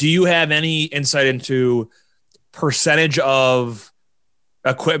 Do you have any insight into percentage of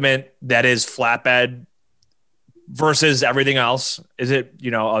equipment that is flatbed versus everything else? Is it,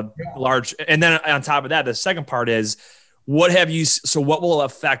 a large, and then on top of that, the second part is what will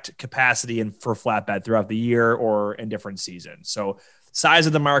affect capacity for flatbed throughout the year or in different seasons? So size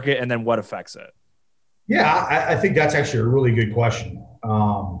of the market, and then what affects it? Yeah, I think that's actually a really good question.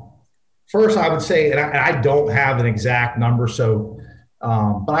 First, I would say, and I don't have an exact number, so,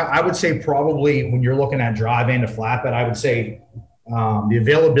 but I would say probably when you're looking at dry van to flatbed, I would say the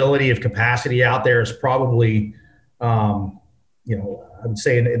availability of capacity out there is probably, I would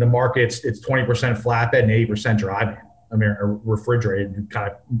say in the market, it's 20% flatbed and 80% dry van. I mean, refrigerated,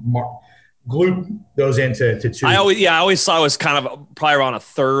 kind of group those into two. I always thought it was kind of probably around a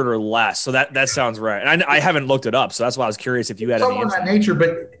third or less. So that sounds right. And I haven't looked it up, so that's why I was curious if you had any that nature.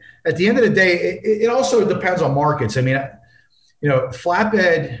 But at the end of the day, it also depends on markets. I mean,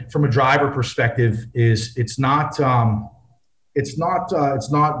 flatbed from a driver perspective it's not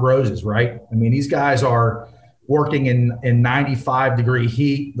roses, right? I mean, these guys are working in 95-degree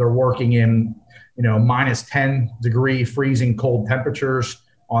heat. They're working in minus 10-degree freezing cold temperatures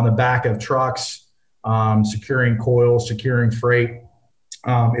on the back of trucks, securing coils, securing freight.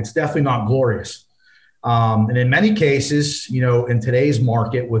 It's definitely not glorious. And in many cases, in today's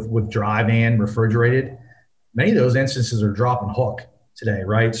market with dry van, refrigerated, many of those instances are drop and hook today,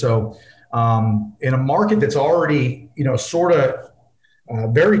 right? So in a market that's already, sort of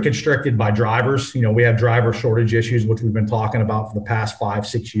very constricted by drivers, we have driver shortage issues, which we've been talking about for the past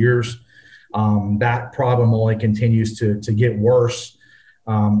 5-6 years. That problem only continues to get worse.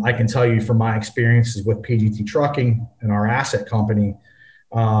 I can tell you from my experiences with PGT Trucking and our asset company,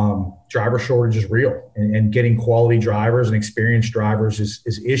 driver shortage is real, and getting quality drivers and experienced drivers is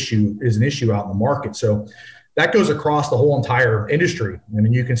an issue out in the market. So that goes across the whole entire industry. I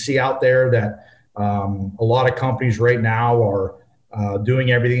mean, you can see out there that a lot of companies right now are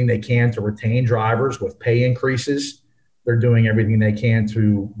doing everything they can to retain drivers with pay increases. They're doing everything they can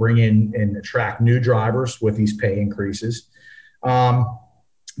to bring in and attract new drivers with these pay increases.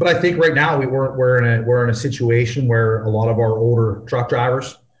 But I think right now we're in a situation where a lot of our older truck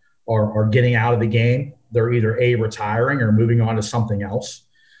drivers are getting out of the game. They're either retiring or moving on to something else.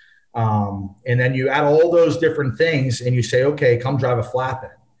 And then you add all those different things and you say, okay, come drive a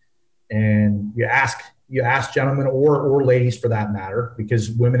flatbed. And you ask gentlemen or ladies for that matter,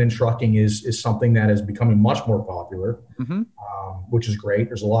 because women in trucking is something that is becoming much more popular, which is great.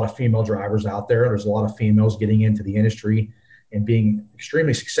 There's a lot of female drivers out there. There's a lot of females getting into the industry and being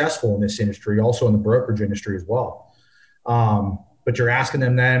extremely successful in this industry, also in the brokerage industry as well. But you're asking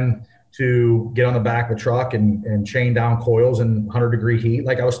them then to get on the back of a truck and chain down coils in 100-degree heat,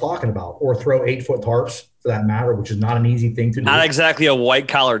 like I was talking about, or throw 8-foot tarps for that matter, which is not an easy thing to do. Not exactly a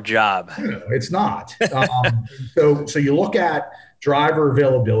white-collar job. No, it's not. So you look at driver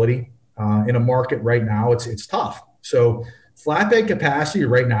availability in a market right now, it's tough. So flatbed capacity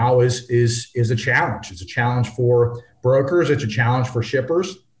right now is a challenge. It's a challenge for brokers. It's a challenge for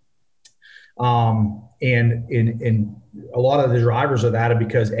shippers. And in a lot of the drivers of that are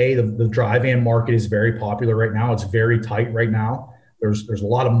because the dry van market is very popular right now. It's very tight right now. There's a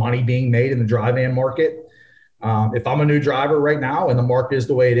lot of money being made in the dry van market. If I'm a new driver right now and the market is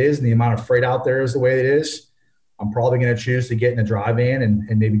the way it is and the amount of freight out there is the way it is, I'm probably going to choose to get in a dry van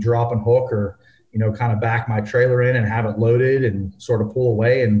and maybe drop and hook or, kind of back my trailer in and have it loaded and sort of pull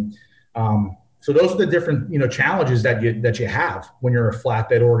away. And so those are the different, challenges that you have when you're a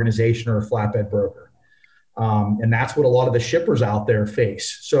flatbed organization or a flatbed broker. And that's what a lot of the shippers out there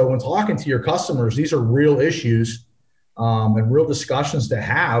face. So when talking to your customers, these are real issues and real discussions to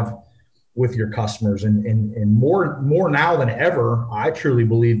have with your customers. And more now than ever, I truly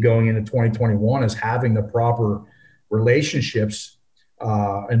believe going into 2021 is having the proper relationships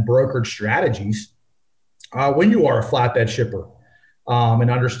and brokerage strategies when you are a flatbed shipper and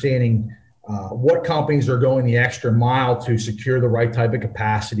understanding what companies are going the extra mile to secure the right type of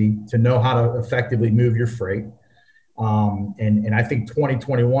capacity, to know how to effectively move your freight. And I think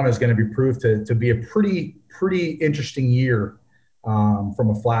 2021 is going to be proved to be a pretty interesting year from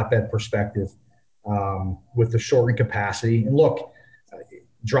a flatbed perspective with the shortened capacity. And look,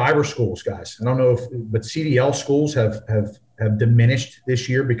 driver schools, guys, I don't know but CDL schools have diminished this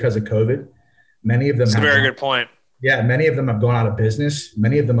year because of COVID. Many of them That's a very good point. Yeah, many of them have gone out of business.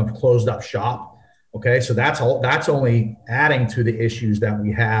 Many of them have closed up shop. Okay, so that's only adding to the issues that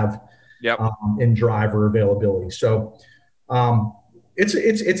we have in driver availability. So it's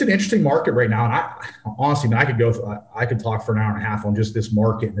an interesting market right now. And I honestly, I could talk for an hour and a half on just this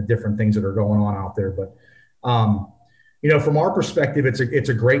market and the different things that are going on out there. But from our perspective, it's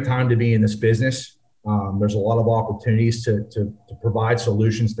a great time to be in this business. There's a lot of opportunities to provide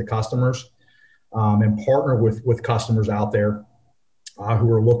solutions to customers. And partner with customers out there who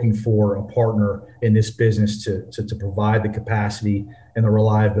are looking for a partner in this business to provide the capacity and the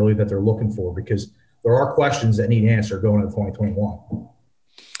reliability that they're looking for, because there are questions that need answered going into 2021.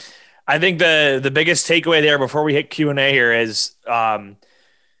 I think the biggest takeaway there before we hit Q&A here is kind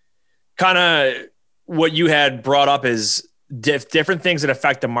of what you had brought up is different things that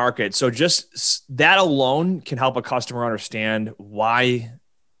affect the market. So just that alone can help a customer understand why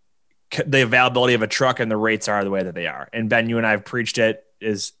the availability of a truck and the rates are the way that they are. And Ben, you and I have preached it,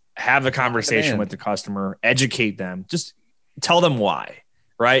 is have the conversation with the customer, educate them, just tell them why,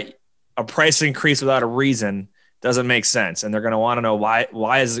 right? a price increase without a reason doesn't make sense. And they're going to want to know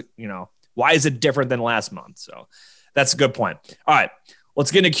why is it different than last month? So that's a good point. All right,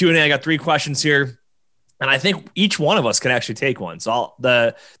 let's get into Q&A. I got 3 questions here, and I think each one of us can actually take one. So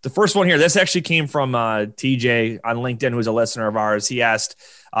the first one here, this actually came from TJ on LinkedIn, who's a listener of ours. He asked,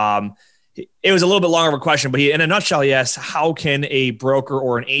 it was a little bit longer of a question, but in a nutshell, he asked, how can a broker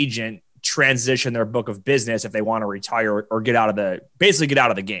or an agent transition their book of business if they want to retire or get out of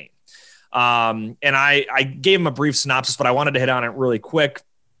the game? And I gave him a brief synopsis, but I wanted to hit on it really quick.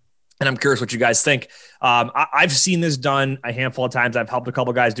 And I'm curious what you guys think. I've seen this done a handful of times. I've helped a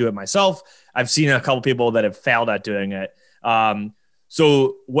couple guys do it myself. I've seen a couple people that have failed at doing it.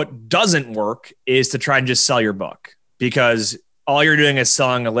 So what doesn't work is to try and just sell your book, because all you're doing is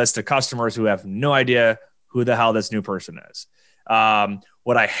selling a list of customers who have no idea who the hell this new person is.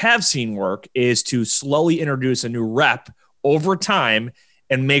 What I have seen work is to slowly introduce a new rep over time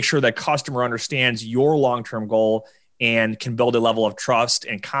and make sure that customer understands your long-term goal and can build a level of trust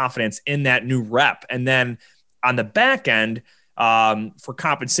and confidence in that new rep. And then on the back end, for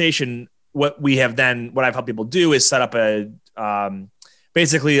compensation, what I've helped people do is set up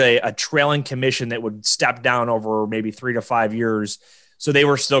basically a trailing commission that would step down over maybe 3 to 5 years. So they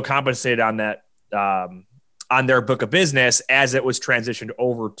were still compensated on that, on their book of business as it was transitioned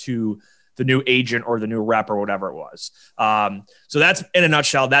over to the new agent or the new rep or whatever it was. So that's, in a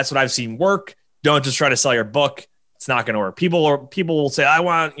nutshell, that's what I've seen work. Don't just try to sell your book. It's not going to work. People will say, I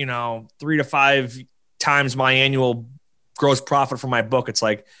want, 3 to 5 times my annual gross profit from my book. It's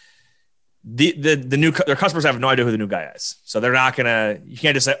like their customers have no idea who the new guy is. So they're not going to, you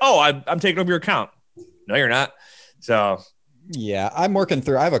can't just say, oh, I'm taking over your account. No, you're not. So yeah, I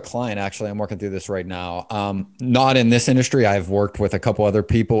have a client, actually, I'm working through this right now. Not in this industry. I've worked with a couple other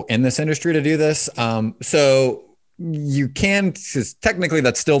people in this industry to do this. So you can, because technically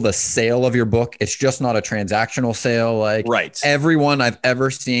that's still the sale of your book. It's just not a transactional sale. Like right. Everyone I've ever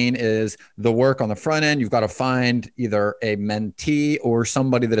seen is the work on the front end. You've got to find either a mentee or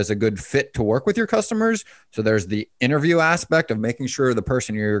somebody that is a good fit to work with your customers. So there's the interview aspect of making sure the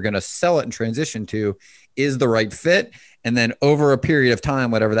person you're going to sell it and transition to is the right fit. And then over a period of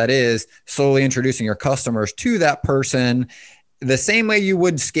time, whatever that is, slowly introducing your customers to that person the same way you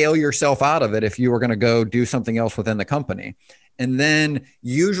would scale yourself out of it if you were going to go do something else within the company. And then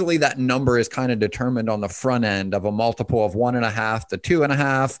usually that number is kind of determined on the front end of a multiple of 1.5 to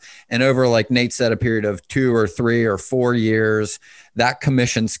 2.5. And over, like Nate said, a period of 2 or 3 or 4 years, that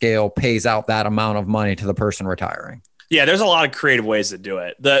commission scale pays out that amount of money to the person retiring. Yeah, there's a lot of creative ways to do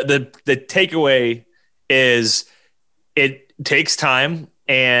it. The takeaway is it takes time,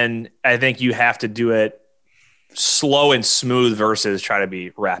 and I think you have to do it slow and smooth versus try to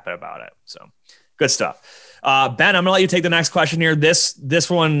be rapid about it. So good stuff. Ben, I'm going to let you take the next question here. This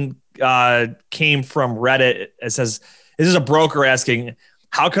one came from Reddit. It says, this is a broker asking,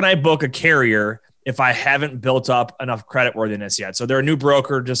 how can I book a carrier if I haven't built up enough creditworthiness yet? So they're a new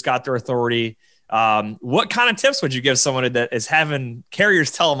broker, just got their authority. What kind of tips would you give someone that is having carriers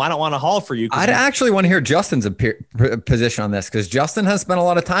tell them, I don't want to haul for you? I'd actually want to hear Justin's position on this, because Justin has spent a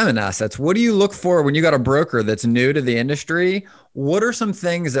lot of time in assets. What do you look for when you got a broker that's new to the industry? What are some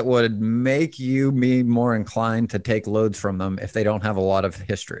things that would make you be more inclined to take loads from them if they don't have a lot of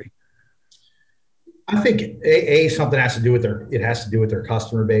history? I think something has to do with their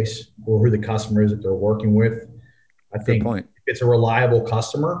customer base, or who the customer is that they're working with. I think if it's a reliable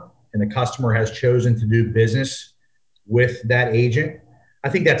customer and the customer has chosen to do business with that agent, I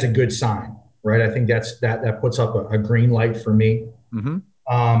think that's a good sign, right? I think that puts up a green light for me. Mm-hmm.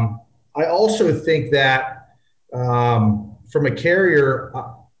 I also think that from a carrier,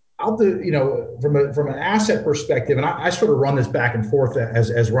 I'll do, from an asset perspective, and I sort of run this back and forth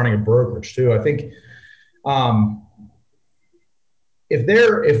as running a brokerage too. I think if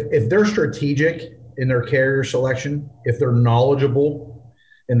they're strategic in their carrier selection, if they're knowledgeable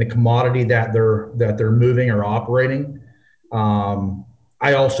in the commodity that they're moving or operating,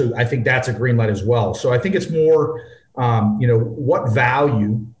 I think that's a green light as well. So I think it's more, what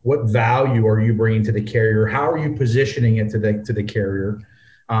value are you bringing to the carrier? How are you positioning it to the carrier?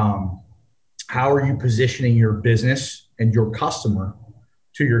 How are you positioning your business and your customer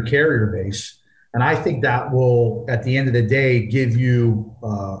to your carrier base? And I think that will, at the end of the day, give you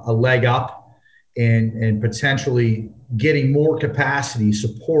a leg up and potentially getting more capacity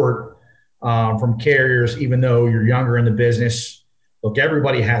support from carriers, even though you're younger in the business. Look,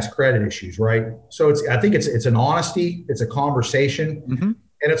 everybody has credit issues, right? So I think it's an honesty, it's a conversation, mm-hmm.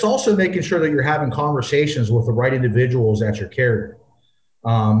 and it's also making sure that you're having conversations with the right individuals at your carrier,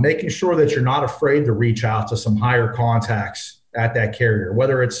 making sure that you're not afraid to reach out to some higher contacts at that carrier,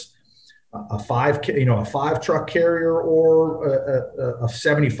 whether it's a 5 truck carrier or a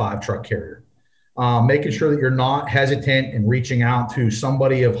 75 truck carrier. Making sure that you're not hesitant in reaching out to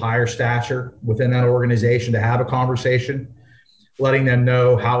somebody of higher stature within that organization to have a conversation, letting them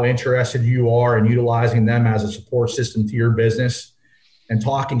know how interested you are in utilizing them as a support system to your business, and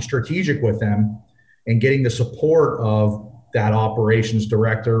talking strategic with them and getting the support of that operations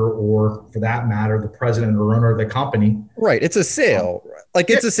director, or for that matter, the president or owner of the company. Right. It's a sale. Like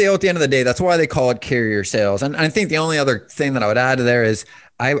it's a sale at the end of the day. That's why they call it carrier sales. And I think the only other thing that I would add to there is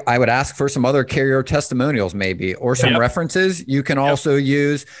I would ask for some other carrier testimonials maybe, or some references you can also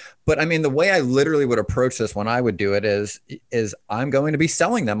use. But I mean, the way I literally would approach this when I would do it is I'm going to be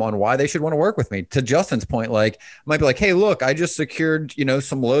selling them on why they should want to work with me. To Justin's point, like, I might be like, hey, look, I just secured,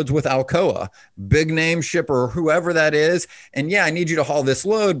 some loads with Alcoa, big name shipper, whoever that is. And yeah, I need you to haul this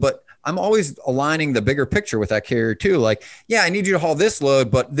load, but I'm always aligning the bigger picture with that carrier too. Like, yeah, I need you to haul this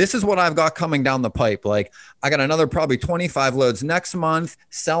load, but this is what I've got coming down the pipe. Like, I got another probably 25 loads next month,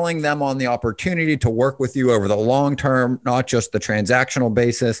 selling them on the opportunity to work with you over the long term, not just the transactional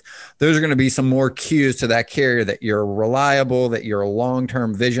basis. Those are going to be some more cues to that carrier that you're reliable, that your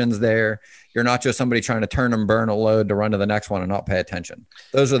long-term vision's there. You're not just somebody trying to turn and burn a load to run to the next one and not pay attention.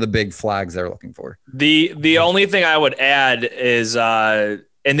 Those are the big flags they're looking for. The only thing I would add is,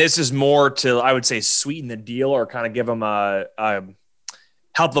 and this is more to, I would say, sweeten the deal or kind of give them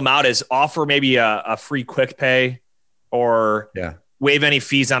help them out, is offer maybe a free quick pay or waive any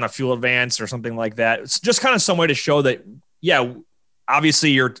fees on a fuel advance or something like that. It's just kind of some way to show that, yeah,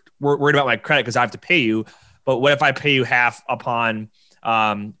 obviously you're worried about my credit because I have to pay you, but what if I pay you half upon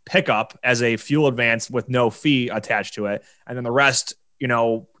pickup as a fuel advance with no fee attached to it, and then the rest,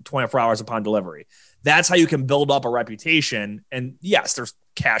 24 hours upon delivery. That's how you can build up a reputation. And yes, there's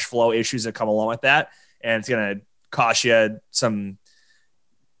cash flow issues that come along with that, and it's going to cost you some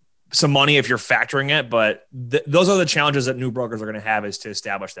money if you're factoring it. But those are the challenges that new brokers are going to have, is to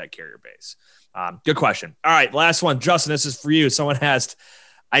establish that carrier base. Good question. All right, last one, Justin. This is for you. Someone asked,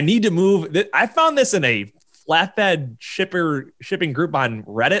 I need to move. I found this in a flatbed shipping group on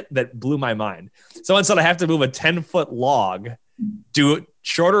Reddit that blew my mind. Someone said I have to move a 10-foot log. Do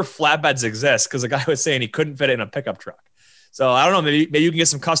shorter flatbeds exist? Because the guy was saying he couldn't fit it in a pickup truck. So I don't know, maybe you can get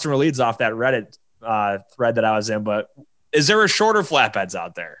some customer leads off that Reddit thread that I was in, but is there a shorter flatbeds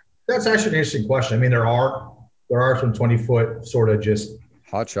out there? That's actually an interesting question. I mean, there are some 20-foot sort of just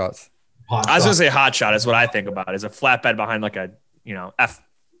hot shots. I was going to say hot shot is what I think about, is a flatbed behind like a,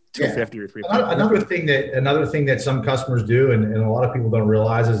 F-250 or 350. Another thing that some customers do, and a lot of people don't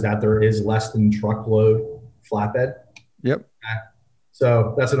realize, is that there is less than truckload flatbed. Yep.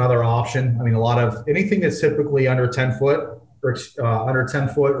 So that's another option. I mean, anything that's typically under 10 foot or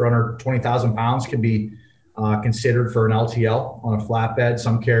under 20,000 pounds can be considered for an LTL on a flatbed.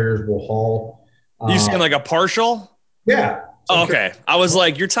 Some carriers will haul. You saying like a partial? Yeah. Okay. I was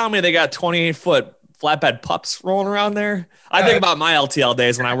like, you're telling me they got 28-foot flatbed pups rolling around there? I think about my LTL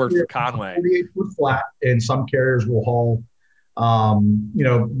days when I worked for Conway. 48-foot flat, and some carriers will haul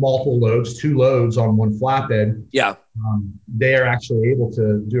multiple loads, 2 loads on one flatbed. Yeah. They are actually able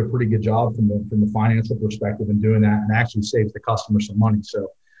to do a pretty good job from the financial perspective in doing that, and actually saves the customer some money. So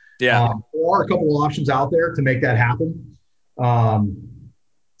there are a couple of options out there to make that happen. The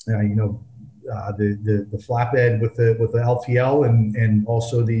flatbed with the LTL and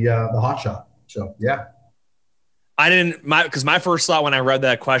also the hot shot. So, yeah. Because my first thought when I read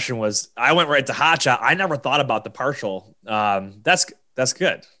that question was, I went right to hot shot. I never thought about the partial. That's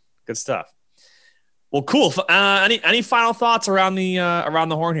good. Good stuff. Well, cool. Any final thoughts around the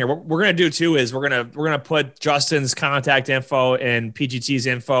horn here? What we're gonna do too is we're gonna put Justin's contact info and PGT's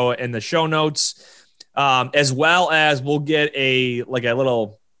info in the show notes, as well as we'll get a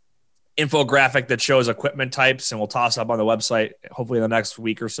little infographic that shows equipment types, and we'll toss up on the website hopefully in the next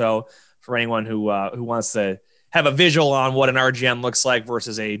week or so for anyone who wants to have a visual on what an RGM looks like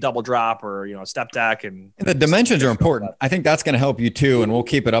versus a double drop or, step deck. And the dimensions are important. I think that's going to help you too. And we'll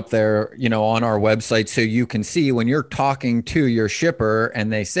keep it up there, on our website, so you can see when you're talking to your shipper and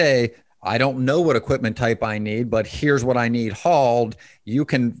they say, I don't know what equipment type I need, but here's what I need hauled. You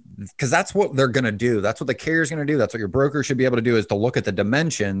can, because that's what they're going to do. That's what the carrier's going to do. That's what your broker should be able to do, is to look at the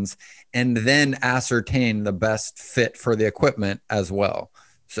dimensions and then ascertain the best fit for the equipment as well.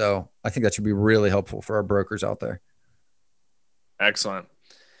 So I think that should be really helpful for our brokers out there. Excellent.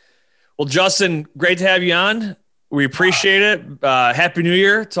 Well, Justin, great to have you on. We appreciate it. Happy New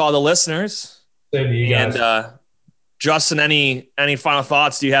Year to all the listeners. Same to you guys. And Justin, any final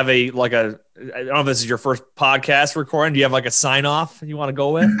thoughts? Do you have I don't know if this is your first podcast recording. Do you have a sign off you want to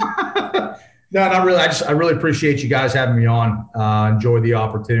go with? No, not really. I really appreciate you guys having me on. Enjoy the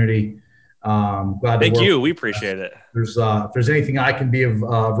opportunity. Thank you. We appreciate it. If there's anything I can be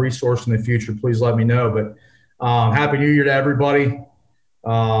of resource in the future, please let me know. But Happy New Year to everybody.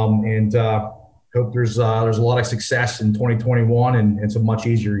 And hope there's a lot of success in 2021 and it's a much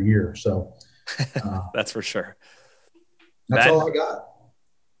easier year. So that's for sure. That's all I got.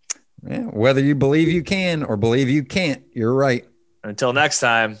 Yeah, whether you believe you can or believe you can't, you're right. Until next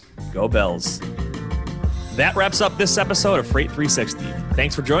time, go Bills. That wraps up this episode of Freight 360.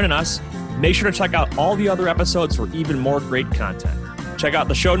 Thanks for joining us. Make sure to check out all the other episodes for even more great content. Check out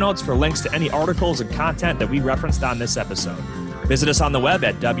the show notes for links to any articles and content that we referenced on this episode. Visit us on the web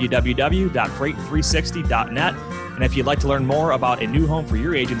at www.freight360.net. And if you'd like to learn more about a new home for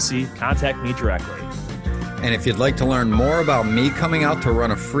your agency, contact me directly. And if you'd like to learn more about me coming out to run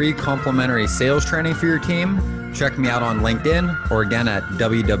a free complimentary sales training for your team, check me out on LinkedIn or again at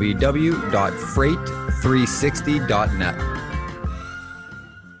www.freight360.net.